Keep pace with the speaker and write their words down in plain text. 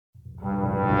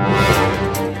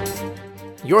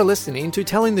You're listening to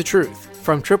Telling the Truth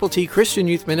from Triple T Christian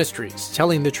Youth Ministries,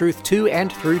 telling the truth to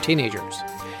and through teenagers.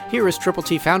 Here is Triple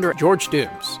T founder George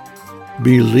Dooms.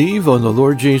 Believe on the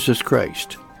Lord Jesus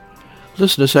Christ.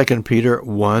 Listen to 2 Peter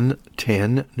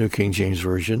 1:10, New King James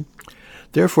Version.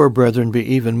 Therefore, brethren, be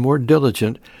even more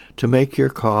diligent to make your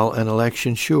call and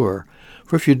election sure.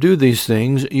 For if you do these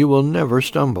things, you will never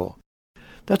stumble.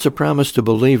 That's a promise to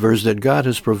believers that God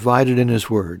has provided in His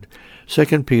Word.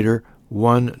 2 Peter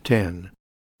 1:10.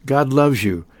 God loves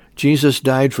you. Jesus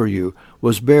died for you,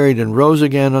 was buried, and rose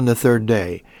again on the third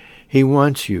day. He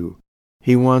wants you.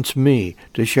 He wants me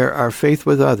to share our faith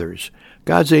with others.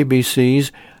 God's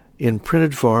ABCs in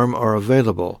printed form are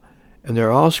available, and they're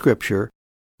all Scripture.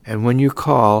 And when you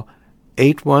call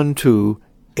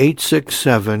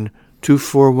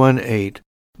 812-867-2418,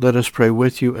 let us pray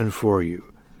with you and for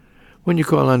you. When you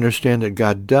call, understand that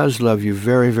God does love you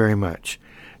very, very much.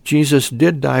 Jesus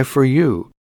did die for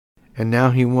you, and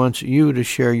now He wants you to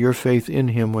share your faith in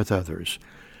Him with others.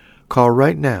 Call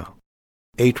right now,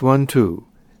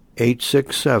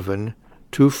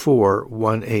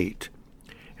 812-867-2418.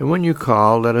 And when you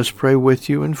call, let us pray with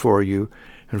you and for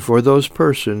those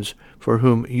persons for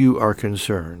whom you are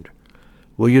concerned.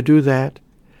 Will you do that?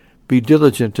 Be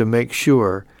diligent to make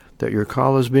sure that your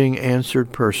call is being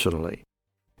answered personally.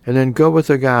 And then go with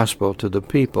the gospel to the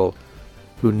people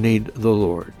who need the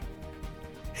Lord.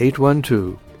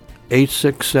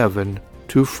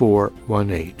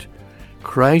 812-867-2418.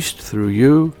 Christ through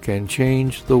you can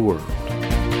change the world.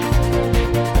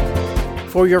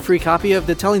 For your free copy of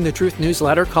the Telling the Truth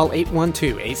newsletter, call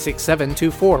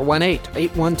 812-867-2418,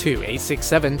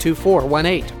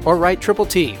 812-867-2418, or write Triple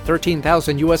T,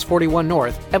 13,000 U.S. 41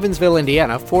 North, Evansville,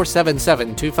 Indiana,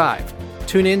 47725.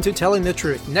 Tune in to Telling the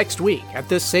Truth next week at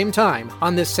this same time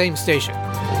on this same station.